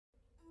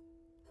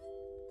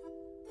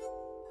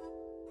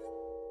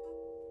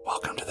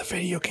Welcome to the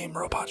Video Game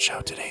Robot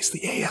Show. Today's the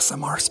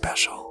ASMR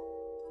special.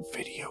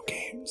 Video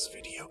games.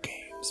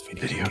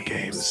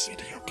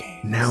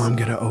 Now I'm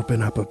gonna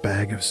open up a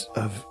bag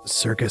of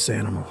circus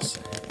animals.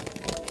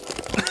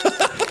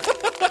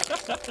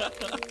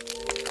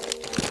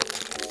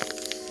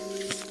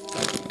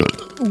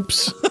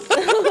 Oops.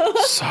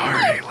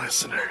 Sorry,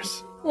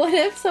 listeners. What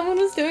if someone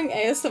was doing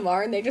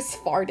ASMR and they just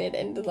farted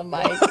into the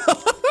mic?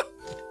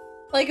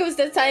 Like it was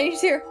that tiny, you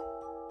just hear...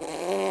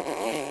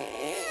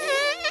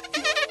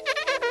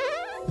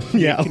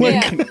 Yeah,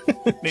 Yeah.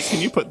 Nick,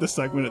 can you put this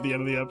segment at the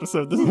end of the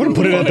episode? This is I'm gonna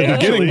put it at the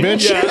beginning,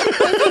 bitch. Yeah.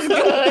 This is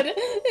good.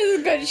 This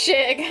is good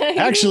shit, guys.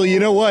 Actually, you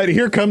know what?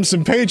 Here comes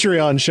some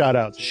Patreon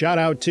shoutouts. Shout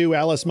out to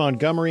Alice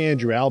Montgomery,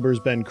 Andrew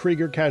Albers, Ben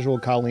Krieger, Casual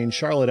Colleen,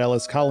 Charlotte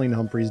Ellis, Colleen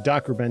Humphreys,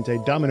 Dr.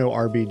 Bente, Domino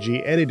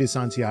RBG, Eddie De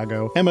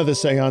Santiago, Emma the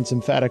Seance,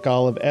 Emphatic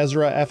Olive,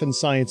 Ezra, Effin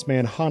Science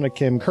Man, Hannah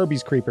Kim,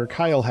 Kirby's Creeper,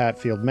 Kyle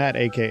Hatfield, Matt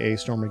aka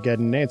Stormageddon,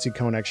 Nancy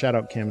Konak, shout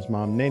out Kim's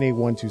mom,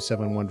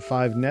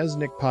 Nene12715, Nez,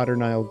 Nick Potter,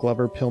 Niall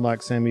Glover,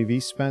 Pilnock, Sammy V,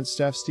 Spence,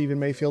 Steph, Stephen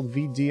Mayfield,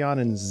 V, Dion,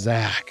 and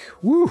Zach.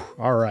 Woo!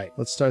 All right,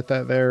 let's start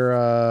that there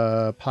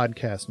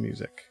podcast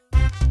music.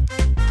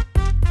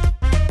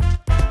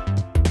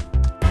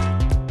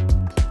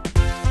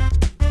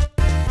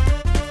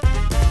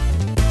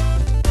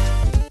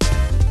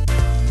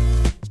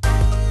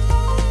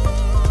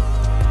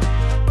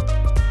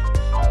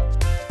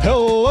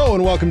 Hello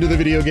and welcome to the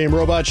Video Game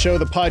Robot Show,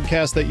 the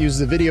podcast that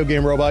uses a video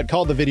game robot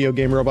called the Video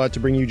Game Robot to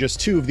bring you just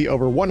two of the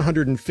over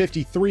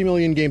 153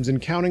 million games and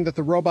counting that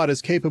the robot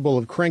is capable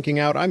of cranking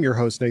out. I'm your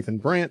host, Nathan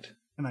Brandt.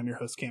 And I'm your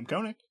host, Cam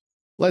Koenig.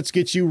 Let's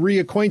get you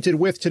reacquainted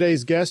with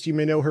today's guest. You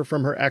may know her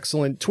from her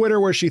excellent Twitter,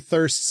 where she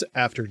thirsts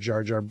after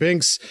Jar Jar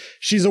Binks.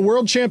 She's a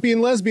world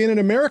champion lesbian and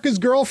America's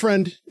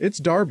girlfriend. It's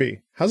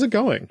Darby. How's it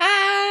going?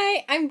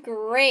 Hi, I'm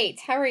great.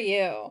 How are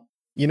you?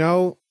 You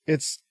know,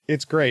 it's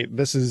great.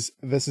 This is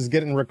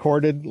getting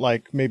recorded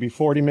like maybe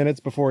 40 minutes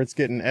before it's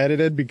getting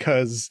edited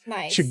because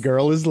Nice. your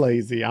girl is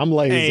lazy. I'm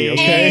lazy, Hey.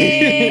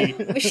 okay?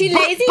 Hey, she's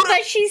lazy,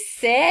 but she's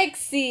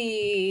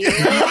sexy.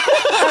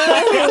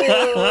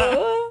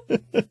 Oh.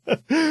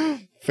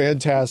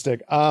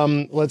 Fantastic.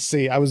 Let's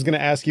see. I was going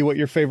to ask you what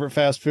your favorite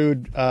fast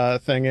food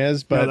thing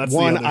is, but that's the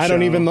one, other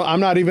I'm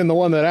not even the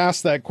one that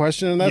asked that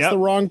question, and that's Yep. the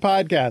wrong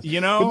podcast.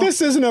 You know, But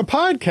this isn't a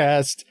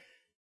podcast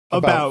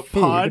about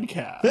food.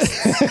 podcasts.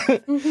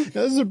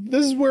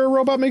 This is where a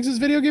robot makes his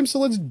video game, so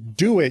let's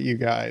do it, you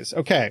guys.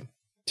 Okay.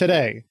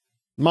 Today,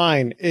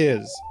 mine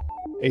is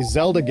a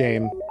Zelda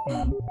game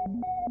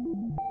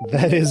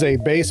that is a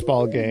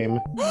baseball game,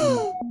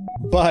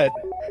 but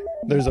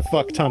there's a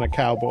fuck ton of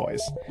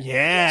cowboys.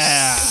 Yeah.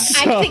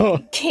 I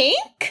think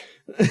kink?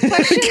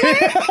 Question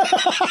mark?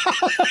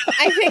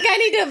 I think I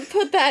need to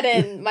put that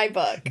in my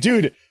book.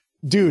 Dude,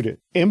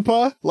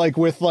 Impa, like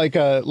with like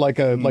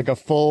a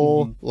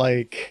full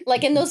like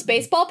Like in those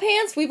baseball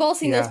pants, we've all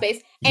seen Yeah. those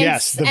base.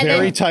 yes, the and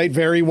very then, tight,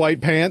 very white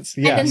pants.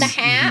 Yes. And then the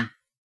hat.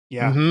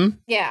 Yeah. Mhm.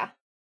 Yeah.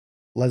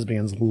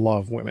 Lesbians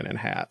love women in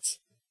hats.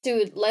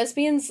 Dude,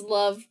 lesbians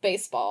love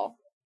baseball.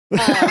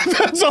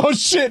 That's oh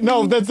shit.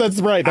 No, that's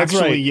right. That's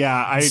Actually, right.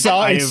 yeah. It's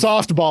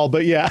softball,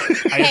 but yeah.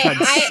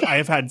 I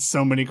have had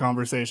so many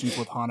conversations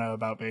with Hannah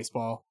about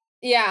baseball.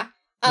 Yeah.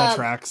 That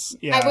tracks.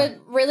 Yeah. I would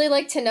really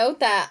like to note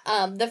that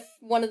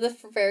one of the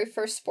very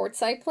first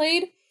sports I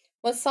played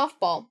was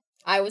softball.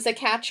 I was a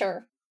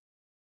catcher.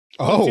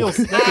 Oh, Feels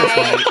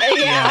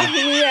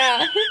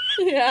right.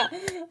 Yeah.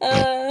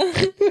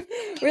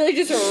 Really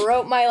just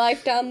wrote my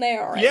life down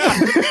there. Right? Yeah.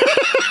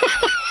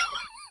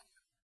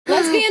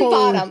 Lesbian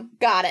bottom.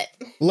 Got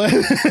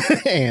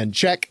it. and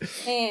check.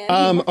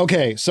 And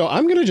Okay, so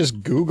I'm gonna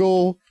just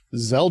Google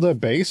Zelda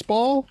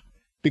baseball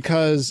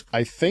because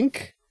I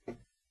think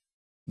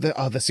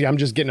see, I'm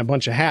just getting a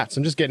bunch of hats.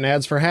 I'm just getting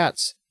ads for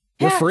hats.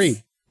 We're Hats.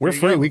 free. We're There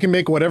you free. go. We can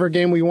make whatever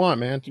game we want,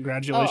 man.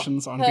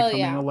 Congratulations on hell becoming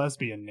yeah. a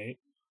lesbian, Nate.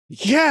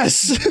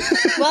 Yes.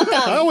 welcome.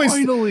 I always,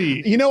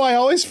 Finally. you know, I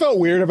always felt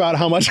weird about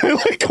how much I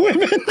like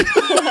women.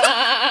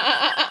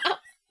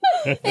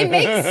 It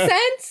makes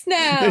sense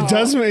now. It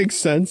does make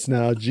sense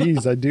now.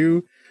 Jeez, I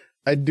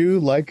do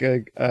like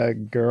a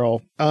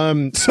girl.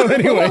 So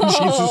anyway,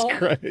 Jesus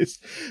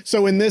Christ.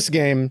 So in this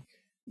game,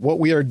 what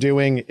we are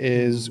doing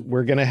is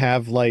we're going to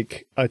have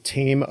like a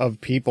team of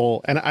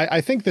people. And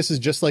I think this is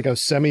just like a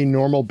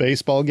semi-normal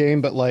baseball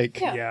game, but like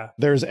Yeah. Yeah.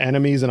 there's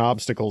enemies and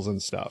obstacles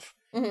and stuff.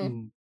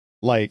 Mhm.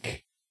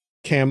 Like,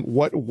 Cam,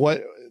 what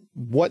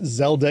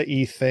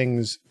Zelda-y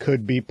things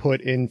could be put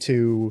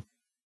into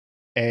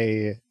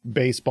a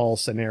baseball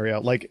scenario?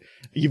 Like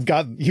you've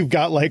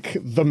got like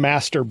the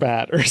master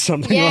bat or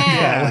something like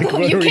Yeah. that. Like,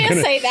 what You are we can't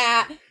gonna- say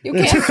that. You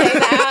can't say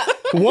that.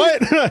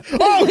 What?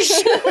 Oh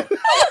shit!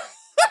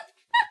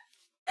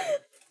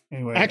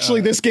 Anyway.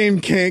 Actually, this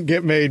game can't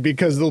get made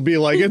because they'll be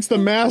like, it's the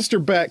master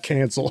bat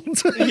canceled.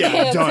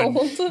 Yeah, done.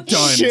 Canceled.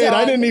 Done. Shit,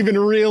 I Done. didn't even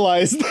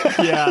realize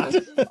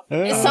that.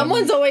 Yeah.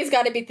 Someone's always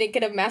got to be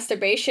thinking of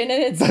masturbation,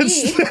 and it's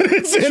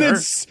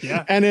That's me.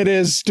 Yeah. and it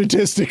is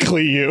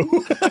statistically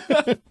you.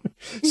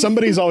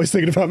 Somebody's always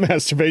thinking about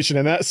masturbation,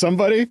 and that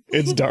somebody,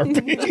 it's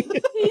Darby.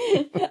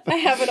 I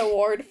have an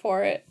award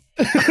for it.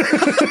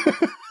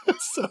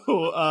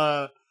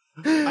 So,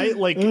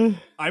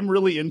 I'm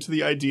really into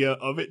the idea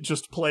of it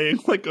just playing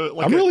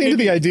I'm really into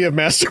the idea of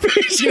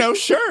masturbation.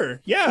 Sure.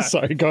 Yeah.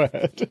 Sorry, go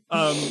ahead.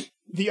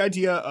 The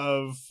idea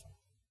of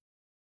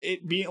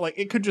it being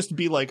it could just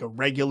be like a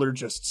regular,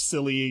 just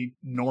silly,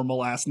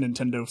 normal ass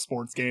Nintendo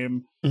sports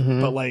game.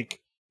 Mhm. But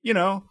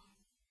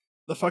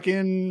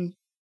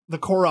the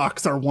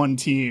Koroks are one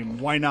team.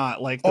 Why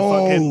not?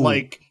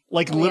 Literally,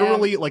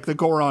 the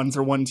Gorons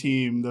are one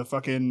team.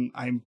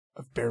 I've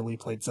barely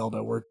played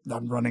Zelda.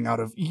 I'm running out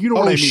of. You know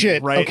what I mean,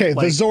 shit! Right? Okay,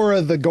 the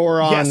Zora, the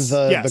Goron,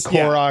 the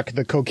Korok,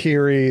 the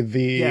Kokiri,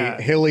 the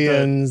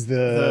Hylians,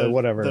 the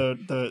whatever,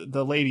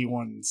 the lady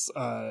ones.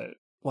 I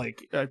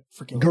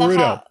forget.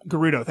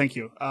 Gerudo. Thank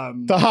you.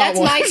 The hot That's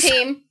ones. my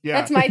team.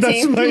 Yeah. That's my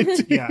team.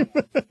 Yeah.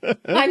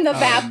 I'm the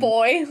bad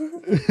boy.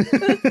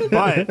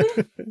 But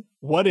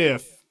what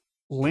if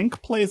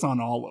Link plays on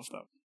all of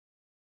them?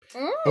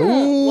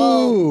 Ooh.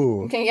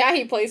 Well, yeah,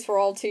 he plays for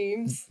all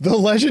teams. The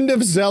Legend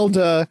of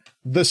Zelda,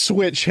 the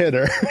Switch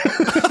hitter.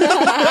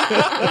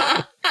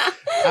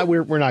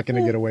 We're not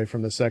going to get away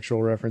from the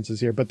sexual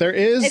references here, but there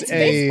is It's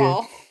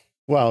baseball.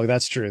 Well,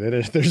 that's true.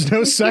 There's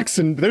no sex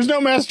and there's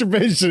no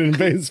masturbation in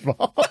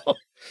baseball.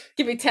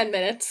 Give me 10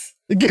 minutes.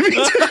 Give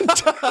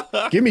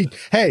me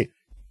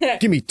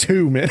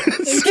 2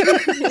 minutes.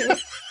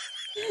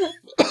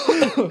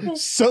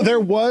 So there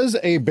was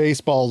a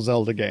baseball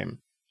Zelda game.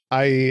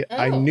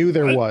 I knew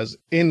there was.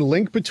 In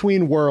Link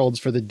Between Worlds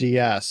for the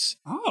DS,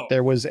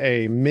 there was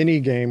a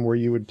mini game where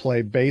you would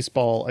play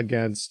baseball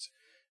against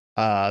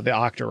the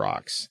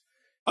Octoroks.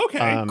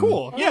 Okay,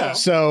 cool. Yeah.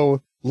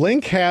 So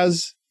Link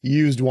has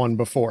used one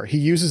before. He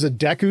uses a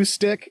Deku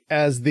stick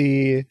as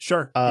the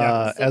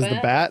as the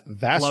bat.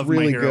 That's Love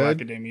really My Hero good.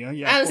 Academia.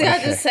 Yeah. I was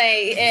going to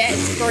say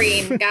it's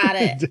green. Got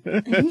it.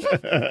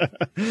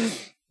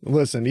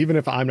 Listen, even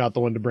if I'm not the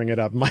one to bring it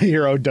up, My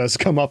Hero does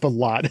come up a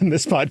lot in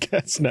this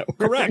podcast network.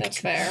 Correct. That's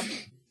fair.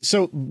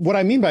 So what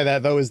I mean by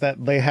that, though, is that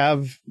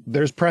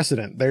there's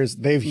precedent.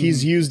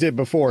 He's used it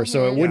before,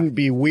 so it wouldn't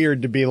be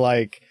weird to be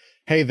like,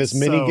 hey, this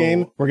mini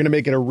game, we're going to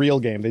make it a real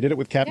game. They did it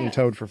with Captain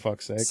Toad, for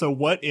fuck's sake. So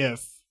what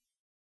if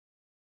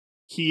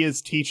he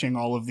is teaching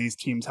all of these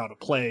teams how to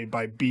play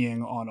by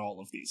being on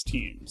all of these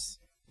teams?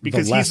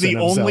 Because he's the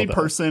only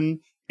person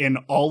in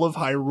all of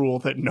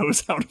Hyrule that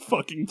knows how to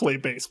fucking play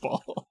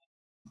baseball.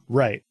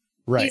 Right.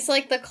 He's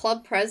like the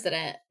club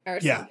president or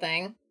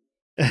something.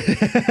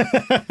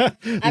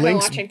 I've been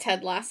watching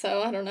Ted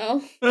Lasso. I don't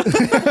know.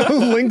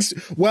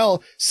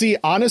 Well, see,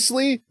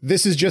 honestly,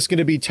 this is just going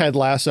to be Ted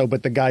Lasso,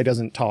 but the guy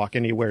doesn't talk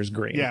and he wears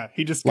green. Yeah,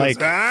 he just goes,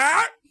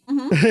 ah!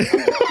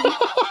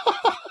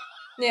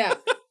 Yeah.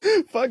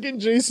 Fucking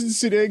Jason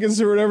Sudeikis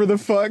or whatever the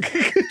fuck.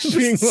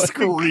 Being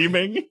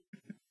screaming.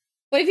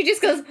 What if he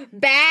just goes,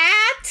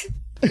 bat?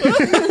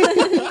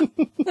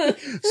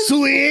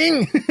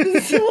 Swing!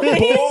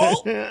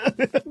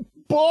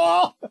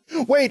 Ball!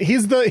 Wait,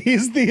 he's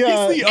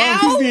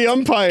the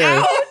umpire.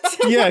 Out!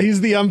 Yeah,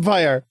 he's the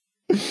umpire.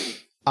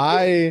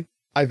 I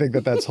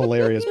think that's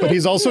hilarious. But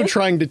he's also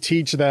trying to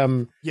teach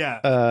them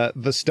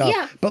the stuff.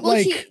 Yeah, but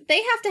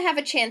they have to have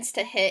a chance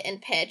to hit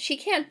and pitch. He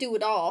can't do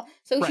it all.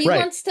 So he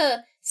wants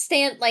to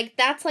stand,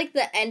 that's like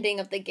the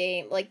ending of the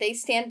game. Like, they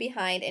stand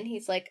behind and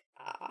he's like,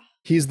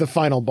 he's the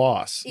final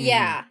boss.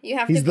 Yeah, you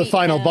have to He's the beat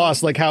final him.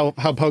 boss, like how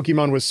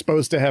Pokemon was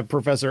supposed to have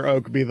Professor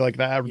Oak be like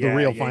the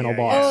real final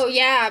boss. Oh,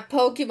 yeah,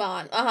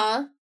 Pokemon.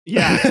 Uh-huh.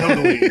 Yeah,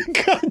 totally.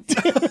 God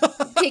damn.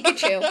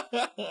 Pikachu.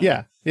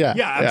 Yeah,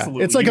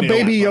 absolutely. It's like a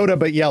baby Yoda,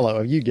 but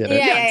yellow. You get it.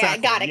 Yeah,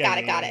 exactly. Got it.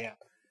 Yeah.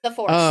 The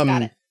Force,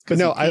 got it. But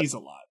no, he pees a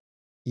lot.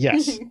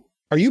 Yes.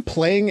 Are you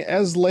playing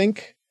as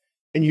Link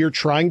and you're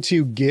trying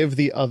to give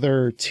the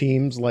other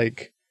teams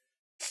like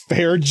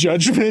fair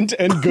judgment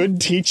and good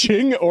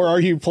teaching, or are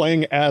you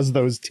playing as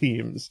those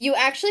teams? You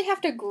actually have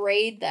to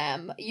grade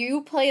them.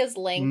 You play as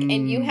Link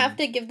and you have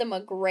to give them a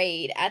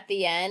grade at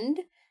the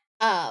end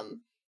of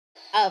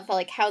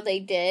like how they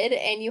did,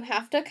 and you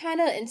have to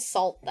kind of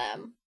insult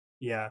them.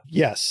 Yeah.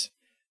 Yes.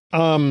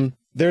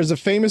 There's a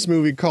famous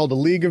movie called A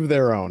League of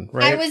Their Own,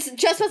 right? I was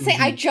just about to say,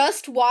 I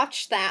just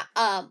watched that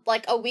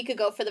like a week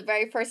ago for the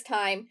very first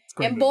time,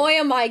 and boy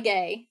am I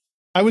gay.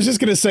 I was just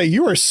gonna say,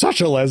 you are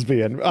such a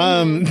lesbian.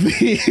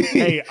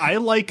 Hey, I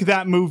like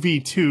that movie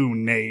too,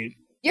 Nate.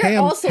 You're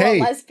Cam, also a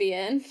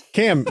lesbian.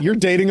 Cam, you're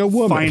dating a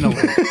woman.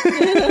 Finally.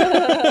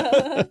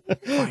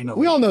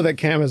 We all know that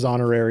Cam is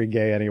honorary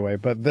gay anyway,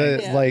 but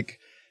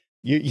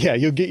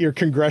you'll get your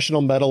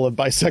congressional medal of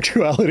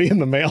bisexuality in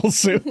the mail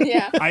soon.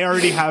 Yeah. I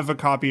already have a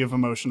copy of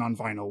Emotion on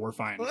vinyl. We're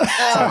fine.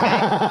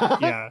 Oh,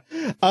 okay. Yeah.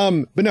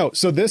 But no,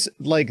 so this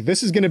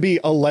is going to be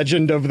a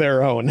legend of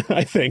their own,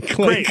 I think.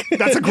 Great.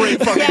 That's a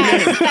great fucking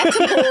name. That's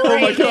a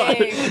great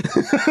name.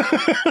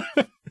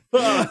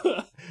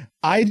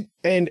 And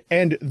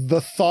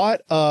the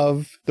thought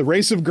of the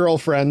race of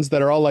girlfriends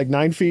that are all like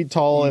 9 feet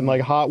tall and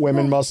like hot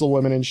women, muscle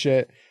women and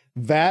shit,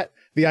 the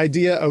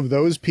idea of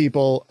those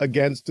people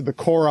against the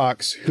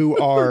Koroks who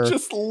are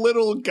just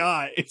little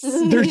guys.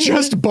 They're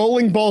just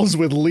bowling balls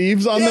with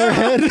leaves on their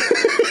head.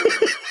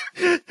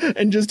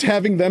 and just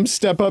having them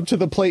step up to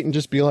the plate and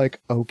just be like,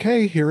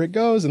 okay, here it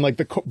goes. And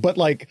like but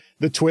like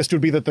the twist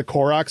would be that the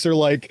Koroks are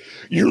like,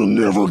 you're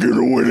never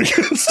gonna win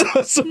against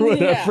us or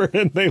whatever.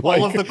 Yeah. And they like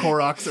all of the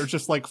Koroks are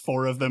just like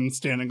 4 of them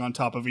standing on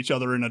top of each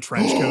other in a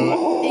trench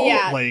coat.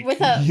 Yeah, like with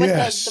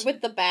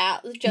the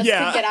bat just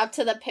to get up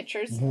to the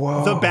pitchers.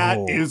 Whoa. The bat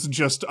is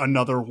just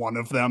another one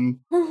of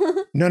them.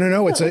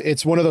 No.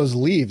 It's one of those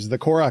leaves, the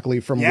Korok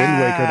leaf from Wind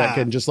Waker that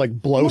can just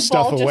like blow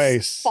stuff away.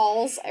 Just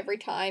falls every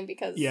time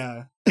because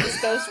it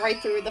just goes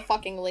right through the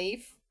fucking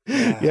leaf.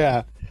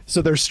 Yeah.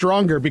 So they're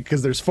stronger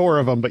because there's 4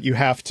 of them, but you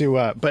have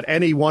to. But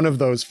any one of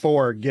those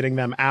 4 getting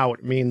them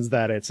out means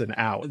that it's an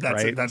out,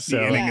 right? That's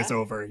the inning is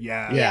over.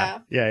 Yeah.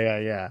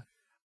 They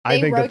I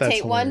think rotate,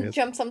 that's one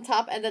jumps on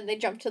top, and then they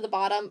jump to the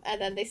bottom,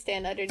 and then they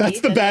stand underneath.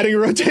 That's the batting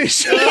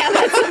rotation. Yeah,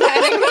 that's the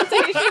batting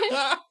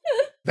rotation.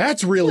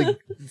 That's really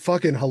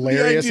fucking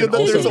hilarious. The idea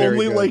and that there's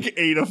only good. like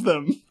 8 of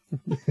them.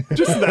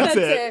 Just that's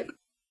it.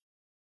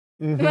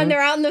 Mm-hmm. When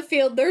they're out in the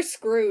field, they're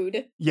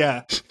screwed.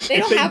 Yeah.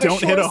 If they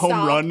don't hit a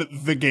home run,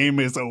 the game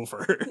is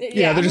over.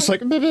 Yeah, they're just like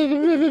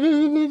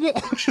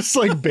just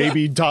like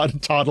baby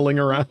toddling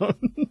around.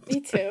 Me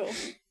too.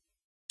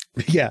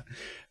 Yeah.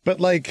 But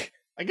like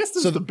I guess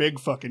this is the big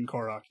fucking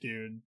Korok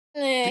dude.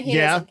 He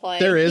doesn't play.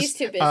 There is. He's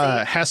too busy.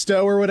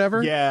 Hesto or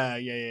whatever.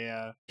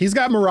 Yeah. He's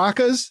got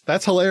maracas.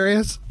 That's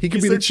hilarious. He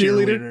could be the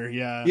cheerleader.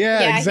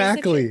 Yeah,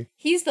 exactly.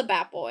 He's the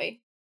bat boy.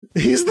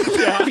 He's the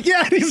bat.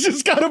 Yeah, he's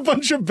just got a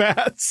bunch of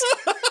bats.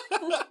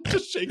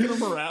 Just shaking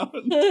them around.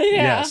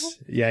 Yes.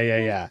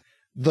 Yeah.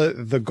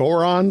 The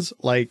Gorons,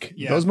 like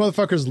those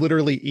motherfuckers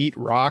literally eat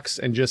rocks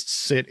and just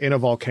sit in a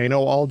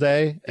volcano all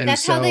day. And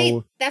that's how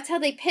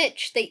they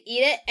pitch. They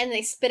eat it and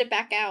they spit it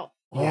back out.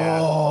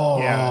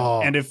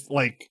 Yeah. And if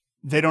like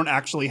they don't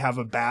actually have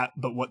a bat,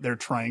 but what they're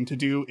trying to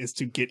do is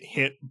to get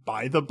hit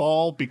by the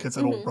ball because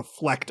it'll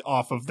reflect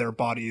off of their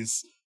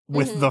bodies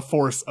with the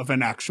force of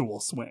an actual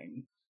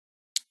swing.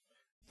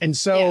 And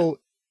so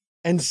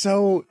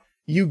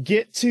you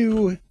get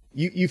to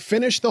you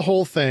finish the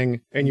whole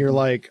thing and you're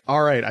like,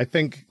 all right, I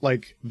think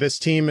like this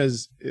team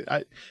is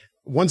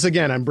once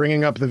again, I'm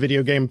bringing up the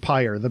video game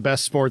Pyre, the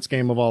best sports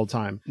game of all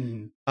time.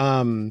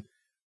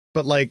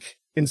 But like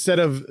instead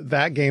of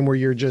that game where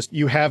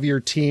you have your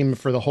team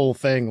for the whole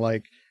thing,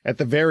 like at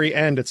the very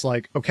end, it's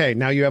like, okay,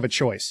 now you have a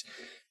choice.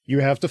 You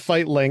have to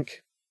fight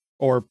Link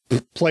or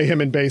play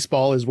him in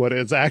baseball is what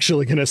it's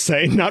actually going to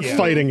say, not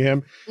fighting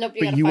him. Nope,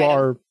 but you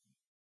are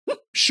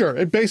sure.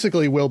 It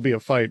basically will be a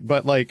fight,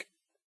 but like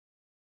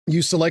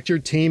you select your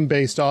team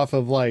based off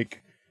of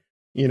like,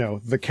 you know,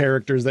 the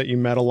characters that you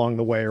met along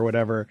the way or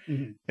whatever.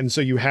 And so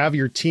you have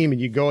your team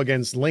and you go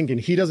against Link and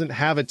he doesn't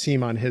have a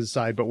team on his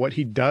side, but what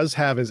he does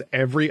have is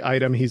every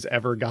item he's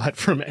ever got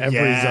from every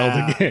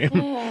Zelda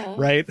game,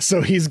 right?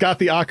 So he's got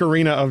the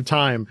Ocarina of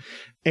Time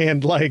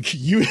and like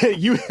you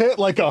hit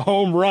like a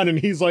home run and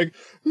he's like,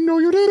 no,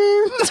 you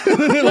didn't. And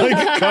then it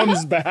like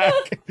comes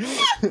back.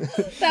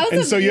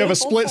 And so you have a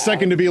split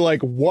second to be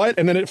like, what?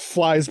 And then it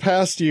flies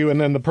past you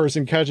and then the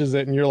person catches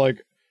it and you're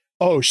like,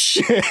 oh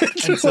shit.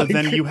 And so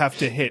then you have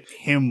to hit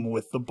him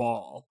with the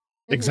ball.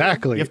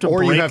 Exactly. You have to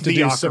break the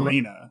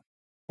ocarina.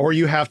 Or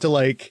you have to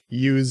like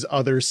use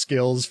other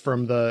skills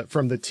from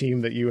the team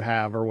that you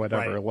have or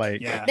whatever.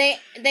 Right. Like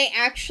they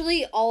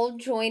actually all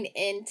join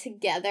in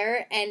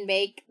together and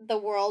make the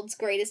world's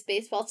greatest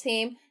baseball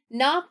team.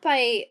 Not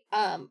by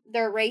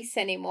their race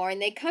anymore, and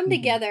they come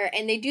together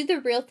and they do the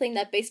real thing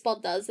that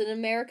baseball does in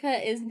America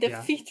is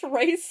defeat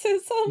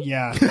racism.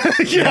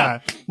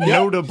 Yeah.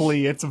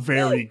 Notably, it's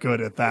very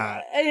good at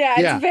that. Yeah,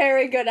 it's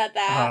very good at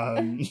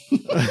that.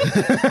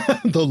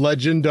 The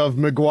Legend of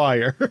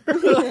McGuire.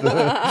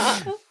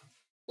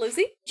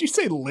 Lizzie? Did you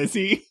say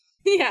Lizzie?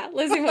 Yeah,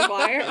 Lizzie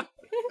McGuire.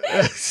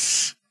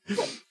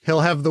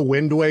 He'll have the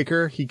Wind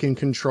Waker. He can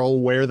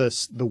control where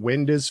the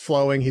wind is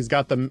flowing. He's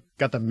got the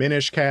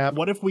Minish cap.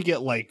 What if we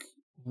get like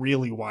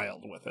really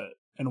wild with it?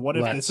 And what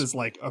if this is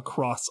like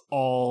across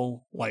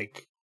all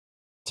like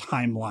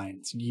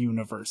timelines,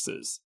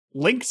 universes?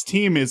 Link's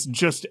team is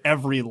just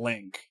every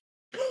Link.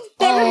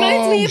 That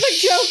reminds me of a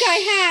joke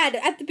I had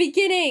at the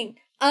beginning.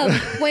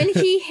 When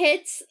he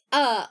hits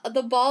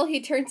the ball,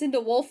 he turns into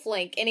Wolf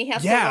Link, and he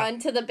has to run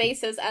to the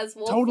bases as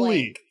Wolf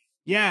Link.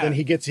 Yeah. Then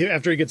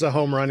after he gets a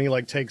home run, he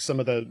like takes some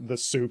of the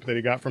soup that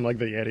he got from like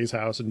the Yeti's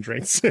house and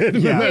drinks it.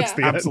 And that's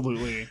the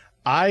absolutely.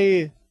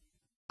 End.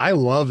 I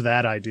love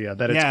that idea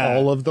that it's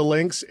all of the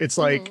Links. It's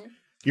like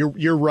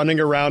you're running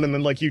around and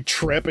then like you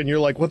trip and you're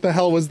like, what the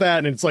hell was that?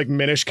 And it's like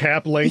Minish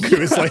Cap Link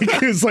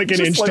who's like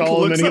an inch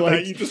tall and then he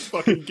like you just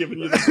fucking giving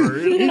you the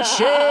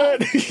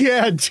bird.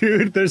 Yeah,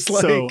 dude. There's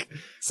like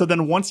so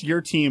then once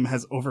your team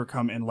has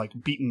overcome and like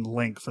beaten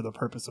Link for the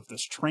purpose of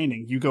this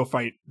training, you go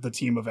fight the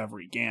team of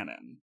every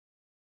Ganon.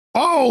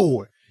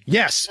 Oh,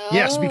 yes,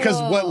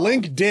 because what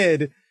Link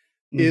did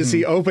is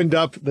he opened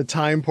up the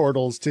time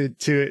portals to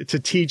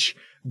teach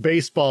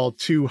baseball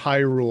to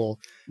Hyrule.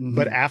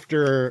 But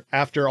after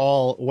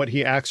all, what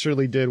he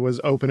actually did was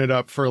open it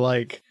up for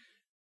like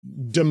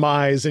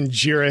Demise and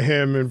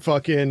Jirahim and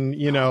fucking,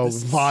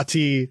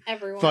 Vati.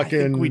 Everyone. I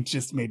think we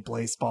just made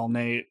Blaseball,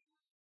 Nate.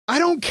 I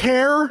don't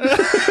care.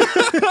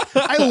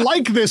 I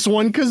like this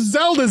one because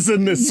Zelda's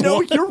in this one.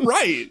 No, you're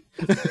right.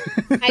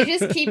 I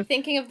just keep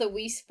thinking of the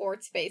Wii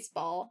Sports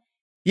Baseball.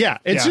 Yeah,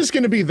 it's just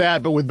going to be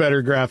that, but with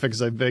better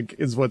graphics, I think,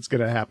 is what's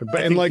going to happen.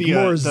 But and like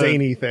more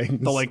zany things.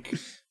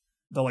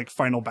 The like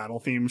final battle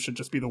theme should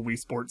just be the Wii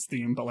Sports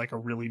theme, but like a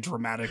really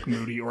dramatic,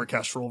 moody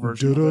orchestral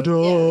version.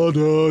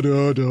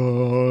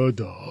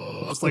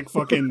 Just like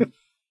fucking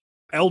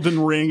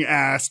Elden Ring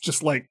ass,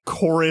 just like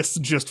chorus,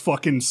 just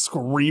fucking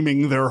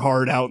screaming their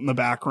heart out in the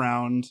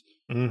background.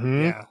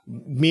 Mm-hmm. Yeah.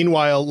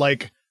 Meanwhile,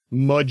 like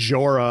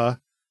Majora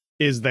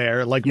is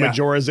there, like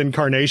Majora's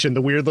Incarnation,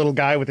 the weird little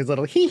guy with his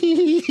little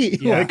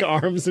like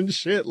arms and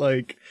shit,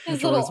 like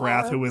Majora's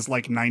Wrath, who is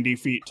like 90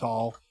 feet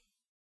tall.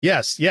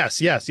 Yes.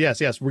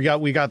 We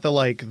got the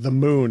like the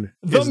moon.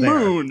 The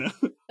moon.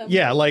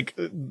 Yeah, like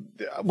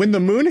when the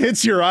moon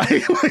hits your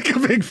eye, like a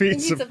big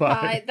pizza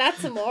pie.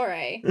 That's amore.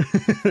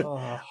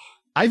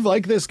 I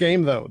like this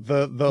game though.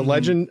 The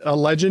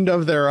legend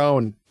of their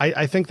own.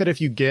 I think that if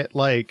you get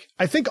like,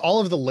 I think all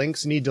of the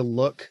links need to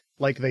look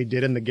like they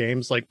did in the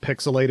games, like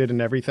pixelated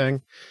and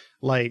everything.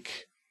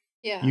 Like,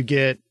 you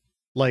get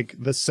like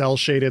the cell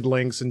shaded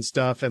links and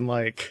stuff, and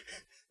like.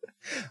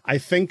 I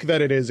think that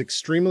it is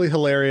extremely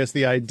hilarious,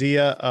 the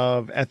idea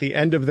of at the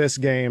end of this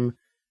game,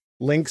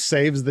 Link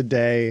saves the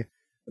day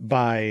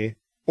by,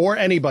 or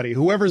anybody,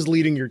 whoever's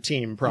leading your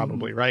team,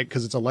 probably, right?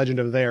 Because it's a legend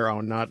of their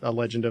own, not a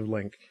legend of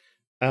Link.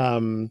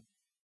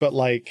 But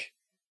like,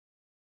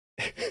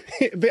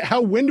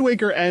 how Wind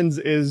Waker ends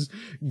is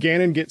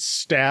Ganon gets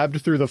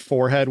stabbed through the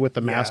forehead with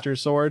the Master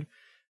Sword,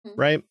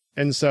 right?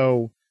 And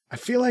so I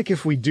feel like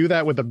if we do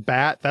that with a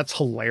bat, that's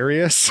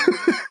hilarious.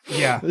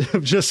 Yeah.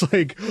 Just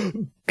like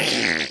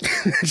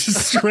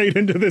just straight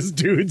into this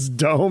dude's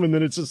dome, and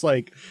then it's just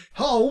like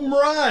home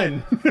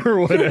run or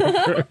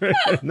whatever.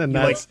 And then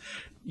that's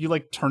you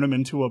like turn him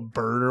into a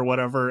bird or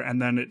whatever,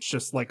 and then it's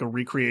just like a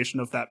recreation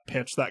of that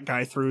pitch that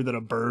guy threw that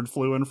a bird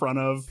flew in front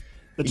of.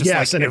 That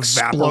just and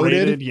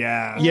evaporated. Exploded.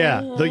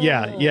 Yeah.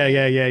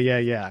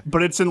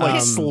 But it's in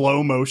like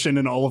slow motion,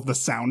 and all of the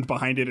sound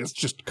behind it is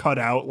just cut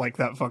out, like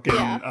that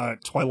fucking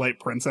Twilight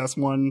Princess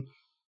one.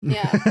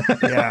 Yeah.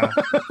 Yeah.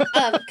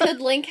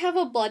 Could Link have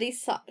a bloody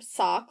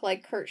sock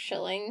like Curt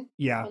Schilling?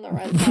 Yeah. From the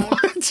Red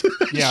Sox?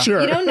 Yeah.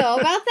 Sure. You don't know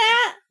about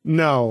that?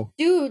 No.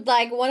 Dude,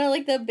 like one of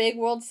like the big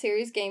World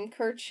Series game,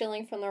 Curt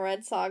Schilling from the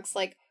Red Sox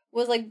like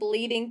was like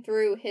bleeding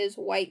through his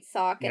white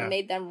sock and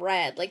made them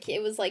red. Like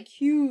it was like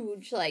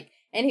huge, like,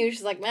 and he was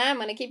just like, man, I'm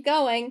gonna keep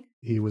going.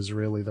 He was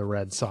really the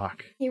Red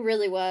Sock. He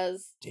really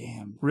was.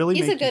 Damn. Really?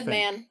 He's a good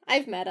man.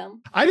 I've met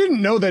him. I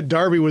didn't know that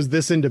Darby was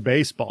this into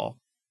baseball.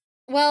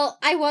 Well,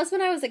 I was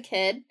when I was a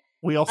kid.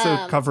 We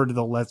also covered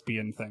the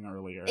lesbian thing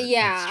earlier.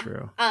 Yeah. That's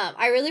true.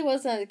 I really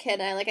was as a kid,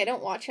 and I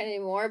don't watch it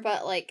anymore,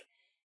 but like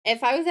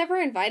if I was ever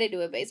invited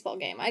to a baseball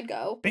game, I'd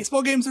go.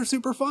 Baseball games are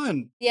super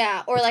fun.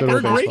 Yeah, or like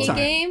a hockey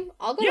game.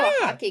 I'll go to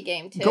a hockey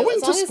game too.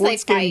 Going to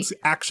sports games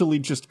actually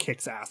just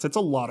kicks ass. It's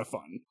a lot of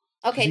fun.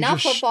 Okay,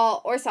 not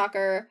football or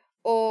soccer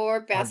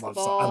or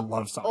basketball. I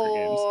love soccer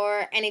games.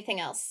 Or anything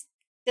else.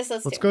 Just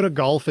let's go to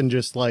golf and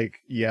just like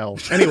yell.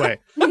 Anyway.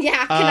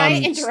 Yeah, can I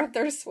interrupt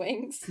their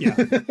swings? Yeah.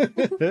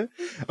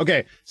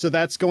 Okay, so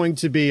that's going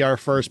to be our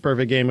first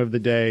perfect game of the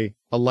day,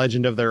 A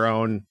Legend of Their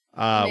Own,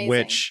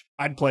 which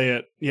I'd play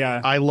it. Yeah.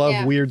 I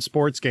love weird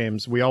sports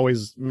games. We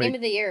always make Game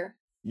of the Year.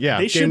 Yeah,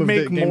 they should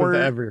make more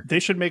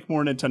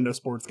Nintendo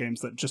sports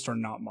games that just are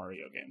not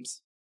Mario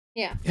games.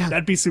 Yeah.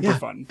 That'd be super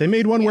fun. They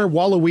made one where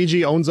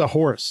Waluigi owns a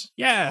horse.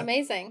 Yeah.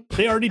 Amazing.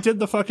 They already did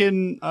the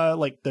fucking,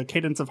 like, the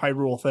Cadence of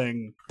Hyrule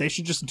thing. They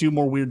should just do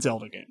more weird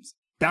Zelda games.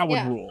 That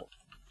would rule.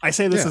 I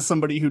say this as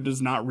somebody who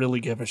does not really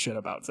give a shit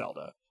about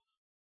Zelda.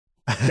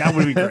 That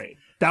would be great.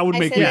 That would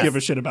make me give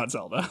a shit about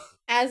Zelda.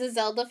 As a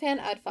Zelda fan,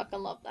 I'd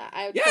fucking love that.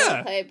 I would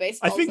totally play a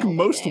baseball I think Zelda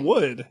most game.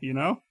 would, you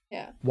know?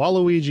 Yeah.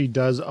 Waluigi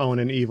does own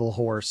an evil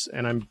horse,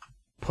 and I'm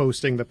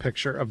posting the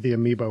picture of the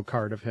amiibo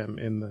card of him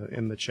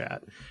in the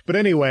chat. But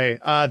anyway,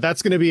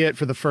 that's going to be it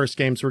for the first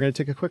game. So we're going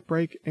to take a quick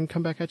break and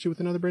come back at you with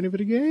another brand new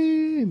video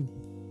game.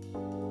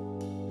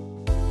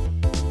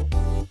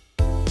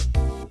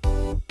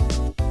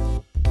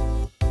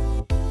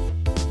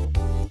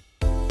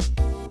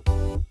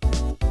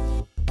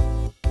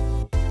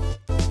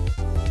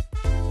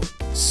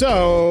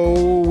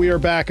 So we are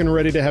back and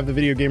ready to have the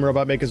video game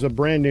robot make us a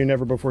brand new,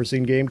 never before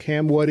seen game.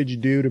 Cam, what did you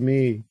do to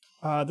me?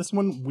 This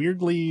one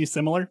weirdly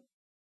similar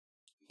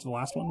to the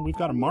last one. We've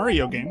got a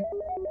Mario game.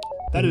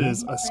 That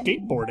is a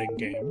skateboarding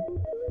game.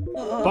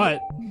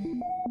 But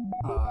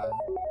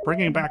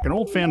bringing back an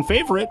old fan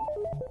favorite,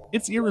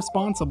 it's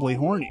irresponsibly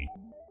horny.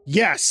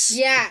 Yes.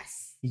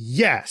 Yes.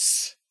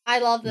 Yes. I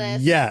love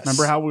this. Yes.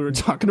 Remember how we were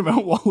talking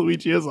about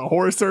Waluigi as a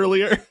horse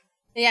earlier?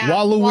 Yeah.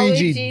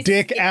 Waluigi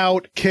dick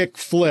out kick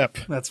flip.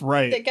 That's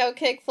right. Dick out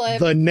kick flip.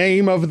 The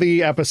name of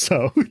the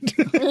episode.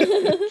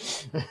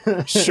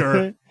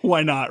 Sure.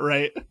 Why not,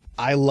 right?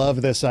 I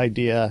love this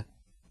idea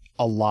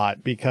a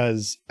lot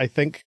because I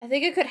think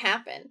it could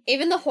happen.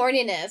 Even the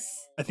horniness.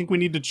 I think we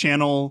need to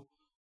channel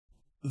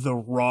the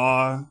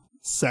raw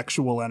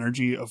sexual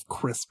energy of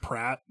Chris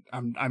Pratt.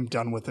 I'm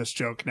done with this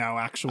joke now,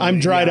 actually. I'm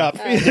dried up.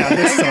 Yeah,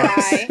 this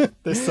sucks.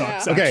 This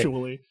sucks, Yeah. Okay.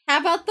 actually. How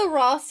about the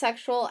raw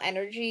sexual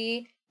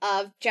energy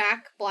of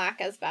Jack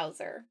Black as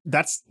Bowser?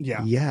 That's,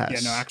 yeah. Yes. Yeah,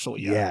 no,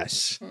 actually, yeah.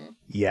 Yes. Hmm.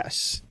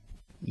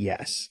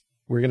 Yes.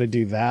 We're going to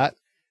do that.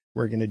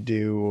 We're going to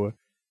do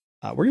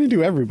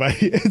everybody.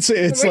 It's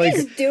We're like,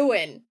 just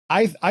doing.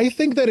 I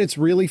think that it's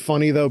really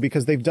funny though,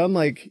 because they've done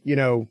like, you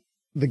know,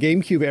 the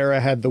GameCube era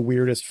had the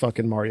weirdest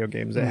fucking Mario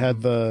games. It had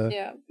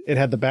it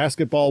had the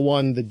basketball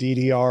one, the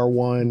DDR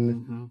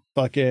one,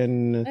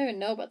 fucking. I don't even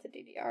know about the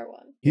DDR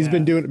one. He's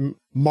been doing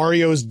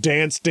Mario's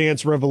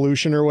Dance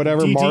Revolution or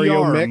whatever.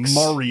 DDR,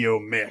 Mario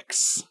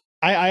Mix.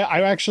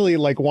 I actually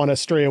like want to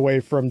stray away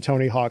from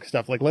Tony Hawk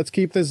stuff. Like, let's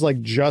keep this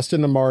like just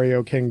in the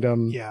Mario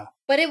Kingdom. Yeah.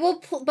 But it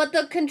will. But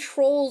the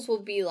controls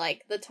will be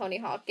like the Tony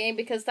Hawk game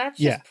because that's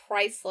just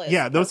priceless.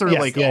 Yeah, those are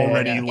like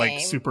already like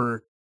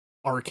super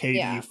arcadey,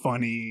 Yeah.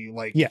 funny.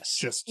 Like,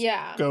 just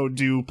go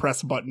do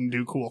press a button,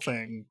 do cool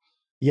thing.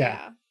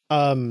 Yeah.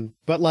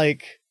 But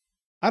like,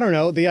 I don't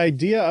know, the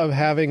idea of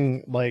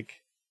having like,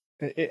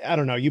 I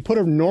don't know, you put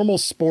a normal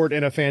sport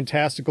in a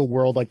fantastical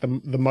world like the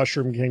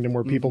Mushroom Kingdom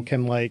where people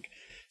can like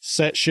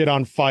set shit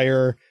on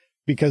fire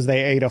because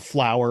they ate a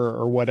flower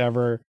or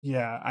whatever.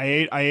 Yeah,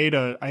 I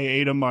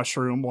ate a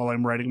mushroom while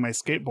I'm riding my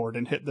skateboard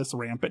and hit this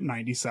ramp at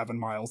 97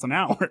 miles an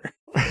hour.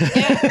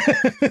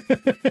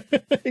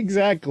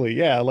 Exactly.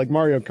 Yeah, like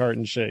Mario Kart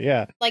and shit.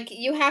 Yeah. Like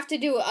you have to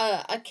do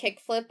a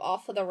kickflip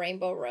off of the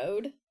Rainbow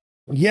Road.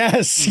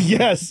 Yes. You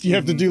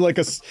have to do like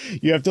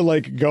you have to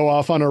like go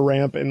off on a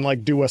ramp and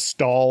like do a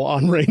stall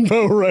on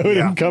Rainbow Road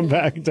and come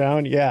back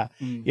down. Yeah.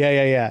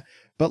 Yeah.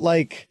 But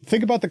like,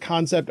 think about the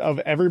concept of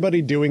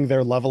everybody doing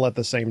their level at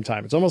the same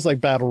time. It's almost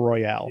like Battle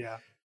Royale.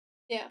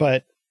 Yeah.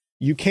 But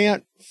you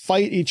can't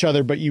fight each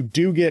other, but you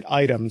do get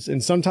items,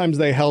 and sometimes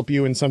they help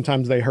you and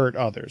sometimes they hurt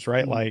others,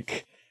 right?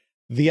 Like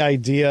the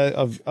idea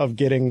of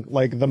getting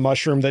like the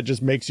mushroom that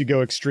just makes you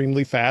go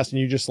extremely fast and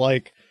you just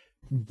like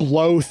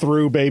blow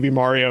through baby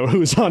Mario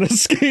who's on a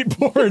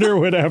skateboard or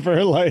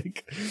whatever.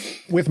 Like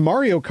with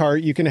Mario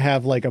Kart, you can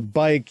have like a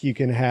bike, you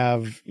can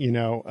have, you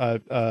know,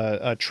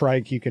 a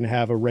trike, you can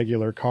have a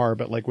regular car,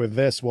 but like with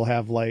this, we'll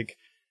have like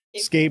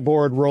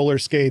skateboard, roller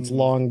skates,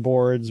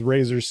 longboards,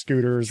 razor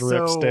scooters,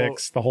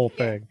 ripsticks, the whole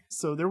thing.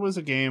 So there was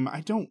a game,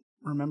 I don't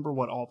remember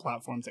what all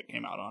platforms it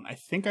came out on. I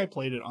think I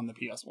played it on the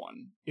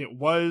PS1. It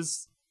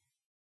was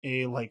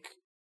a like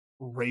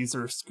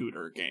razor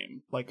scooter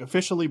game, like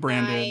officially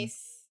branded.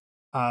 Nice.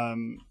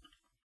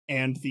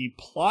 And the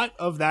plot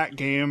of that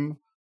game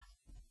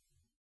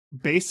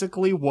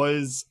basically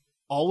was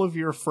all of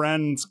your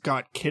friends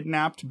got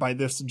kidnapped by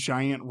this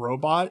giant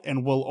robot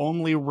and will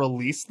only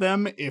release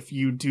them if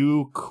you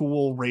do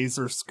cool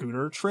razor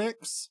scooter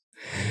tricks.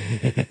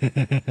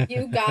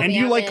 You got me. And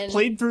you like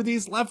played through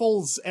these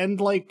levels and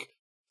like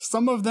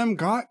some of them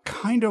got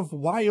kind of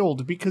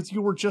wild because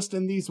you were just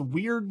in these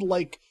weird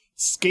like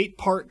skate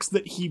parks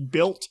that he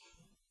built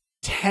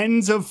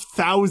tens of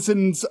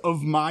thousands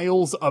of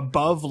miles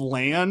above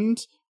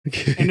land,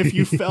 and if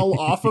you fell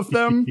off of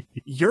them,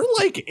 you're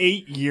like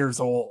 8 years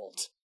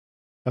old.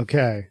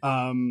 Okay.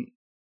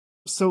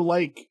 So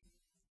like,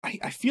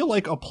 I feel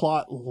like a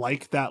plot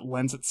like that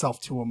lends itself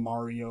to a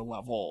Mario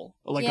level,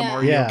 like a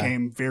Mario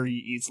game, very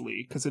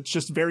easily, because it's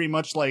just very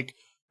much like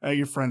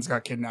your friends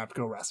got kidnapped,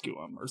 go rescue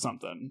them or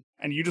something,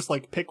 and you just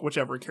like pick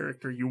whichever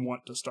character you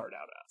want to start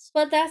out as.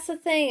 But that's the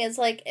thing, is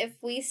like if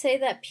we say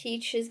that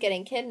Peach is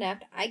getting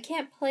kidnapped, I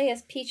can't play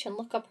as Peach and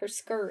look up her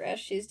skirt as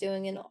she's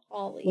doing in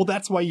Ollie. Well,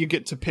 that's why you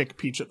get to pick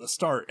Peach at the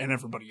start and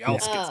everybody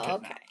else gets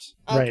kidnapped.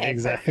 Okay,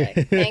 exactly.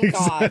 Perfect. Thank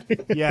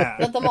God. Yeah.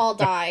 Let them all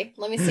die.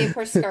 Let me see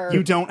her skirt.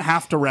 You don't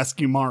have to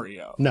rescue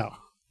Mario. No.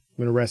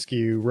 I'm going to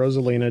rescue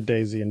Rosalina,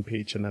 Daisy, and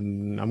Peach, and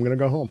then I'm going to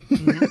go home.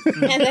 And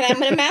then I'm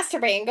going to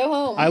masturbate and go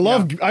home.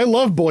 I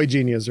love Boy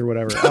Genius or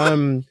whatever.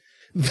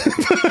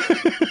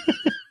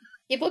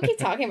 People keep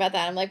talking about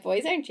that. I'm like,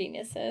 boys aren't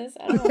geniuses.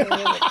 I don't know what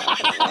you're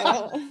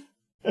talking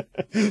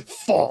about.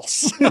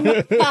 False.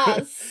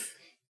 False.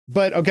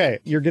 But okay,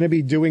 you're going to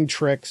be doing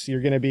tricks.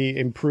 You're going to be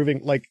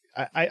improving. Like,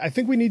 I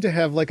think we need to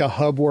have like a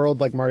hub world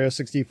like Mario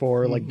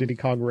 64, like Diddy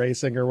Kong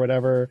Racing or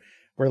whatever,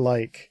 where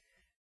like,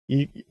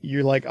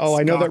 you're like, oh,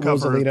 I know that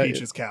Rosalina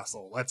Peach's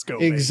castle. Let's go.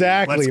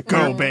 Exactly. Let's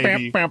go,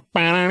 baby.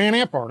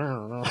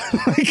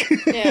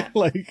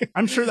 Like,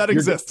 I'm sure that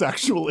exists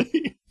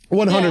actually.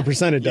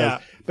 100% it does. Yeah.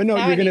 But no,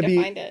 now you're going to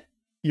be.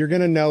 You're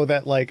gonna know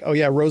that like, oh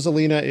yeah,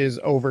 Rosalina is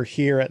over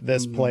here at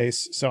this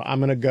place, so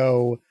I'm gonna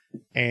go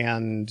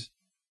and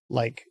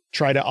like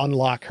try to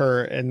unlock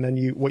her, and then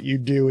what you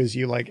do is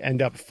you like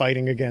end up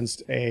fighting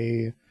against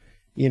a,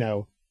 you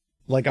know,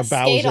 like a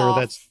Bowser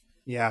that's.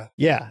 Yeah.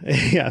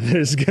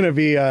 There's gonna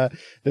be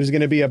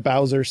a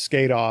Bowser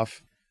skate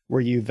off where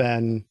you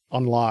then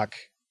unlock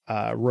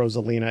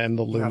Rosalina and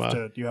the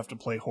Luma. You have to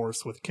play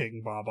horse with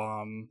King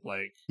Bob-omb,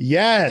 like.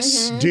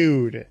 Yes,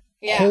 dude.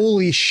 Yeah.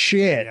 Holy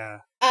shit. Yeah.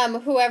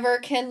 Whoever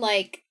can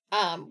like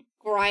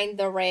grind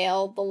the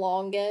rail the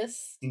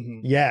longest.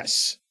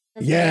 Yes.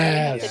 That's what you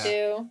have to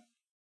do.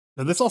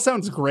 Now, this all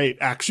sounds great,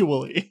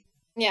 actually.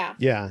 Yeah.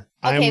 Yeah.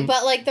 Okay,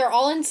 but like they're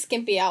all in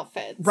skimpy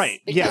outfits. Right.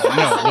 Yeah. No,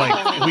 like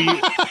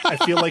I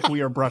feel like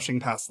we are brushing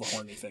past the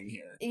horny thing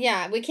here.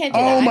 Yeah, we can't do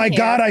that. Oh my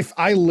God,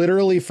 I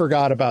literally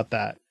forgot about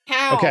that.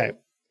 How? Okay.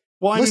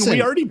 Well, I Listen. mean,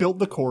 we already built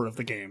the core of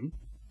the game.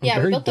 Yeah,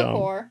 we Very built dumb. the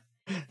core.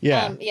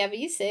 Yeah. Yeah, but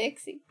you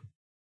sexy.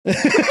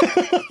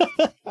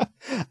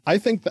 I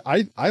think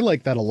I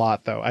like that a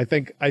lot though. I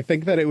think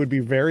that it would be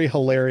very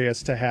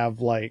hilarious to have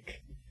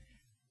like,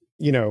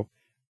 you know,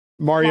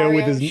 Mario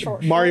with his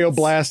Mario shorts.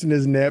 blasting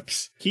his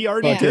nips. He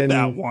already Fucking- did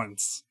that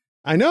once.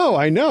 I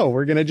know.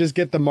 We're going to just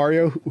get the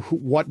Mario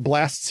what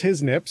blasts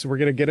his nips. We're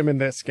going to get him in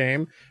this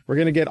game. We're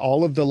going to get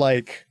all of the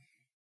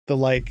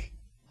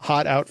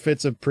hot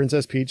outfits of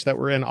Princess Peach that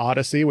were in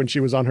Odyssey when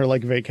she was on her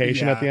like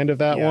vacation at the end of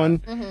that one.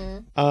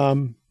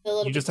 Mm-hmm. The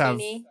little You just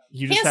bikini.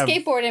 You Can't just have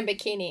skateboard in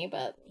bikini,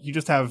 but you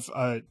just have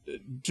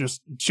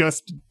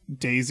just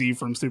Daisy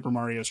from Super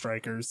Mario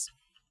Strikers.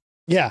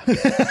 Yeah.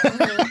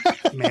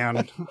 mhm.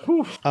 Man.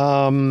 Whew.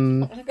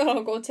 I'm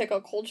gonna go take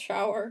a cold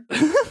shower.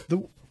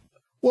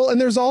 Well,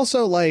 and there's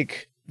also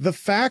like the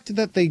fact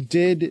that they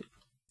did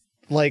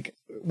like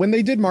when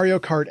they did Mario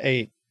Kart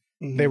 8,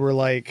 they were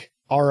like,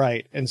 all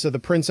right. And so the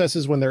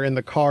princesses, when they're in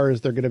the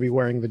cars, they're going to be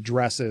wearing the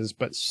dresses.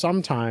 But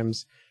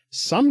sometimes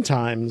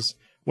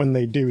when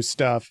they do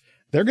stuff,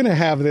 they're going to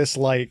have this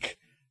like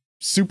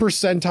Super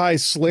Sentai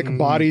slick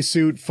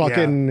bodysuit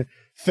fucking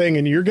thing.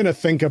 And you're going to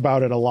think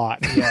about it a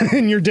lot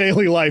in your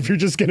daily life. You're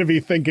just going to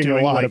be thinking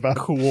Doing a lot like about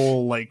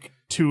cool, like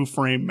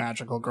 2-frame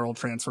magical girl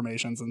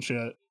transformations and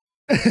shit.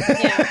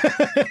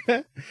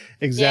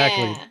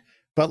 Exactly. Yeah.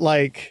 But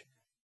like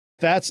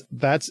that's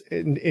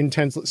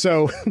intensely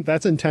so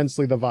that's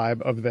intensely the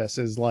vibe of this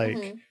is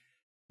like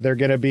they're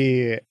gonna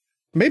be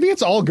maybe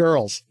it's all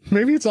girls.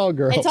 It's all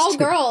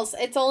girls.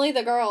 It's only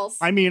the girls.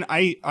 I mean,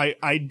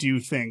 I do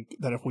think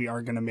that if we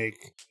are gonna make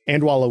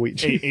and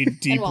Waluigi a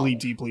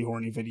deeply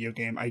horny video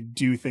game, I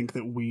do think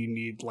that we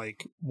need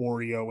like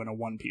Wario in a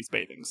one-piece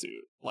bathing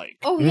suit. Like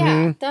Oh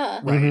yeah,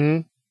 duh.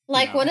 Right.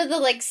 Like one of the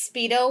like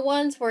Speedo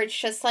ones where it's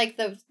just like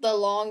the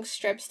long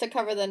strips to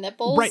cover the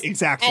nipples. Right,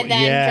 exactly. And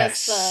then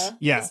Yes. just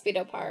the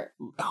Speedo part.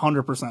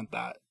 100%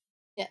 that.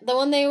 Yeah. The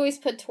one they always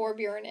put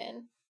Torbjorn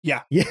in.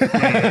 Yeah.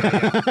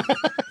 Yeah.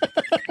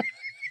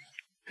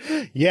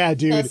 Yeah,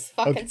 dude. Those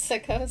fucking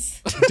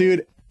sickos.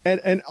 Dude,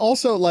 and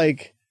also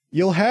like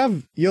you'll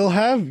have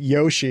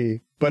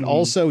Yoshi, but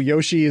also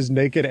Yoshi is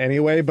naked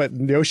anyway, but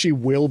Yoshi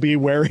will be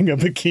wearing a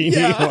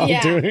bikini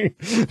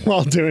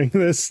while doing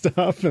this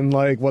stuff and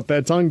like what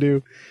that tongue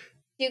do.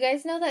 Do you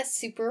guys know that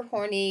super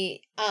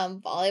horny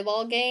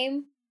volleyball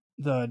game?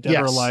 The Dead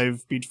or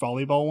Alive beach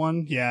volleyball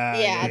one?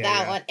 Yeah,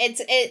 that one.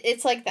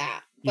 It's like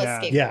that, but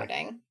skateboarding.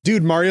 Yeah.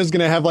 Dude, Mario's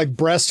gonna have like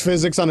breast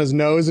physics on his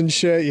nose and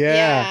shit.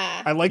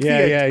 Yeah. I like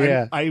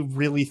I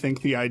really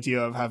think the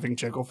idea of having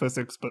jiggle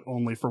physics, but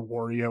only for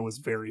Wario is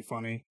very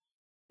funny.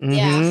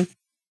 Yeah.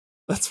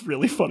 That's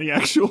really funny,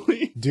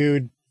 actually.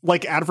 Dude.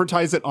 Like,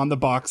 advertise it on the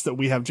box that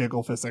we have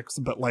jiggle physics,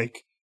 but,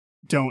 like,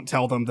 don't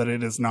tell them that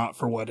it is not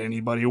for what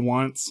anybody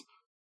wants.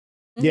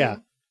 Yeah.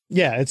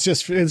 Yeah, it's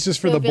just for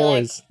the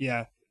boys. Like,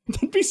 yeah.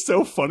 That'd be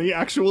so funny,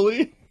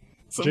 actually.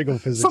 Jiggle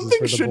physics Something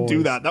is for the should boys.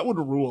 do that. That would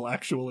rule,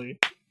 actually.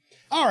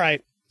 All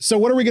right. So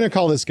what are we going to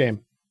call this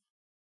game?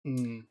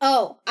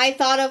 Oh, I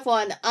thought of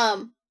one.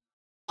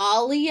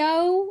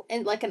 Olio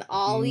and like an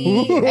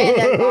Ollie and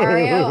then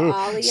Mario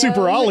Olio.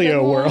 Super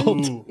Olio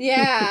world. Ooh.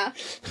 Yeah.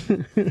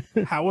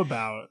 How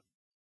about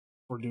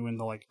we're doing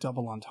the like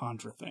double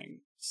entendre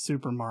thing?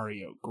 Super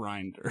Mario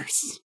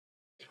Grinders.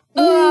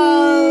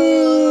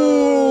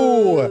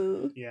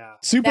 Oh, yeah.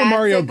 Super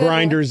Mario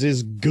Grinders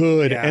is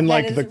good, and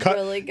like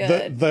really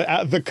good.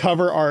 the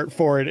cover art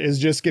for it is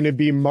just going to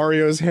be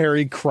Mario's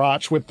hairy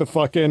crotch with the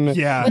fucking with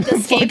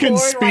the fucking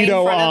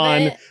Speedo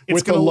right on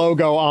with the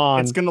logo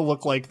on. It's gonna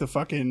look like the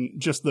fucking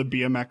just the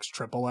BMX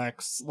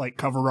XXX like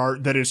cover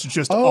art that is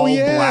just all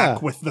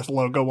black with the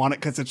logo on it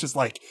because it's just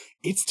like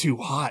it's too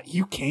hot.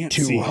 You can't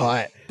see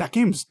hot. It. That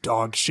game's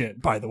dog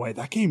shit. By the way,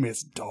 that game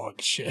is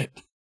dog shit.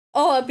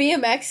 Oh, a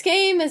BMX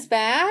game is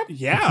bad?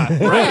 Yeah.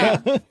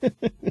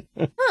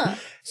 Huh.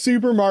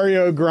 Super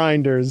Mario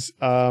Grinders.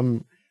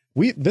 I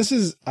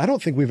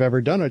don't think we've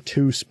ever done a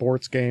 2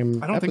 sports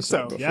game. I don't think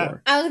so. Before. Yeah.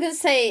 I was gonna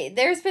say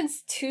there's been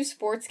 2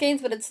 sports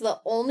games, but it's the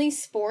only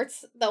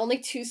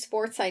 2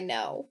 sports I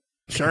know.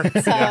 Sure.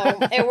 So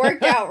it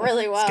worked out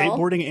really well.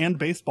 Skateboarding and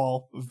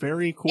baseball.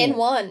 Very cool. In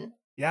one.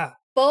 Yeah.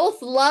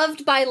 Both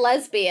loved by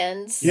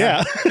lesbians.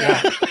 Yeah.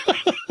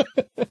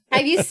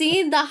 Have you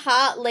seen the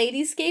hot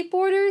lady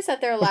skateboarders that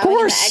they're allowing in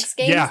the X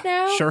Games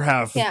now? Sure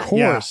have. Yeah. Of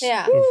course.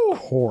 Yeah. Of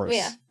course.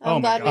 Yeah.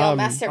 I'm glad we all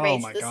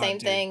masturbate to the same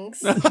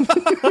things.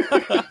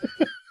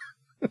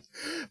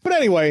 But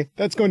anyway,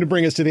 that's going to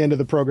bring us to the end of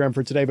the program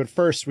for today. But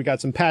first, we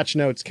got some patch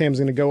notes. Cam's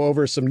going to go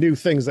over some new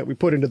things that we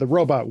put into the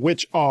robot,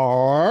 which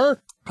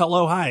are...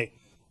 Hello, hi.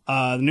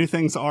 The new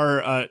things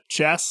are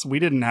chess. We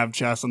didn't have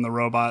chess in the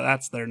robot.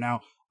 That's there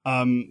now.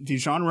 The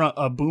genre,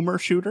 a boomer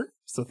shooter.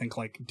 So think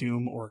like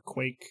Doom or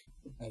Quake.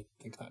 I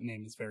think that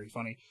name is very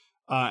funny.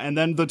 And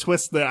then the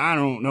twist that, I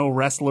don't know,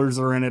 wrestlers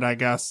are in it, I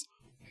guess.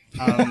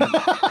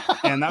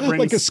 And that brings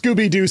like a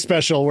Scooby-Doo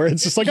special where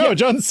it's just like, oh,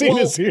 John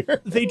Cena's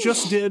here. They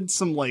just did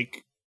some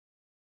like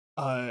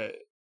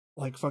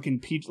fucking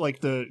Peach,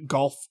 like the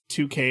golf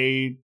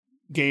 2K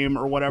game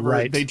or whatever.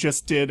 Right. They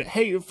just did,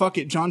 hey, fuck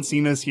it, John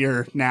Cena's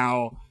here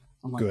now.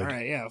 I'm like, Good. all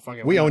right, yeah, fuck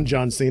it. We own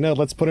John Cena.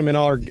 Let's put him in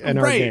our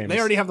games. They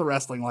already have the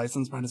wrestling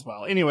license, might as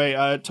well. Anyway,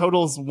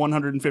 totals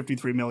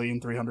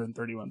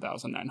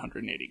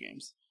 153,331,980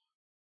 games.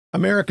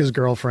 America's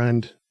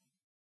Girlfriend.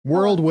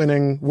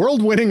 World-winning,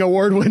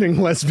 award-winning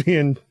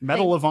lesbian.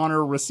 Medal of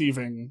Honor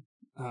receiving.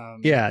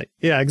 Yeah,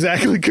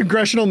 exactly.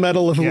 Congressional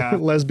Medal of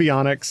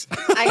Lesbionics.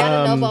 I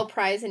got a Nobel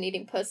Prize in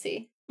eating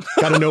pussy.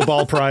 Got a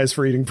Nobel Prize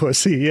for eating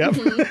pussy, yep.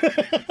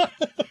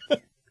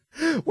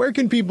 Where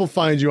can people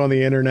find you on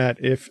the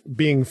internet if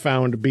being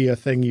found be a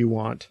thing you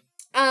want?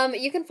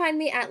 You can find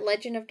me at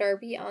Legend of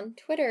Darby on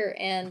Twitter,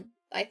 and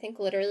I think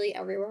literally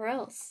everywhere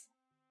else.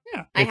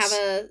 Yeah. I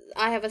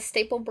have a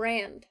staple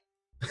brand.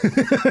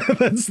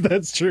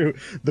 That's true.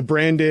 The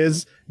brand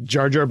is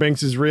Jar Jar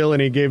Binks is real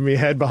and he gave me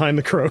head behind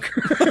the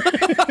croaker.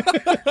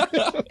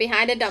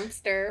 Behind a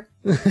dumpster.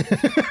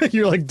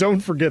 You're like,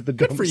 don't forget the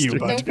dumpster. Good for you,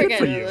 bud. Don't forget Good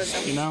for you, the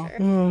dumpster. you know?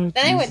 Oh,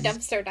 then I went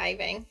dumpster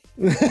diving.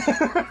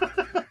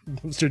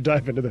 Dumpster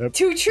dive into that.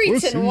 2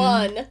 treats in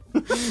one.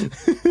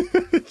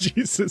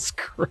 Jesus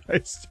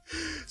Christ.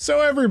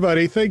 So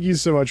everybody, thank you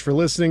so much for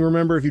listening.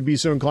 Remember, if you'd be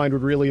so inclined,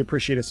 would really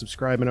appreciate a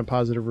subscribe and a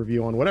positive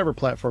review on whatever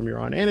platform you're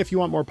on. And if you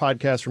want more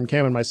podcasts from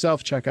Cam and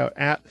myself, check out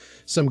at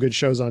Some Good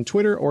Shows on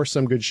Twitter or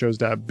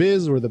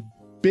somegoodshows.biz, where the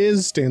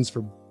biz stands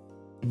for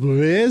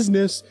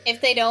business. If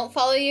they don't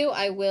follow you,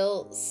 I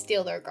will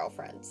steal their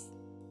girlfriends.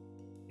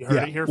 You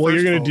heard it here well, first,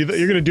 you're gonna folks. do that.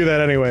 You're gonna do that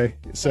anyway.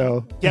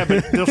 So yeah,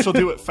 but she'll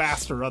do it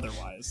faster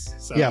otherwise.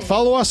 So. yeah,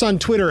 follow us on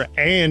Twitter,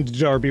 and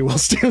Darby will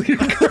steal your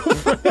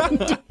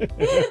girlfriend.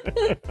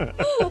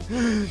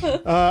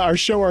 Our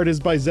show art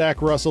is by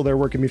Zach Russell. Their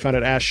work can be found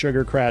at Ash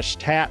Sugar Crash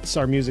Tats.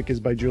 Our music is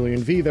by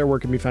Julian V. Their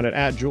work can be found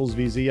at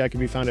JulesVZ. I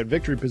can be found at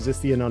Victory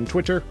Position on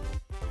Twitter.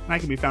 And I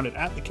can be found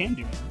at the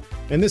Candy Man.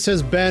 And this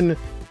has been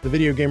the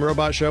Video Game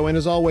Robot Show. And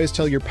as always,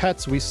 tell your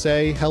pets we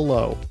say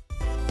hello.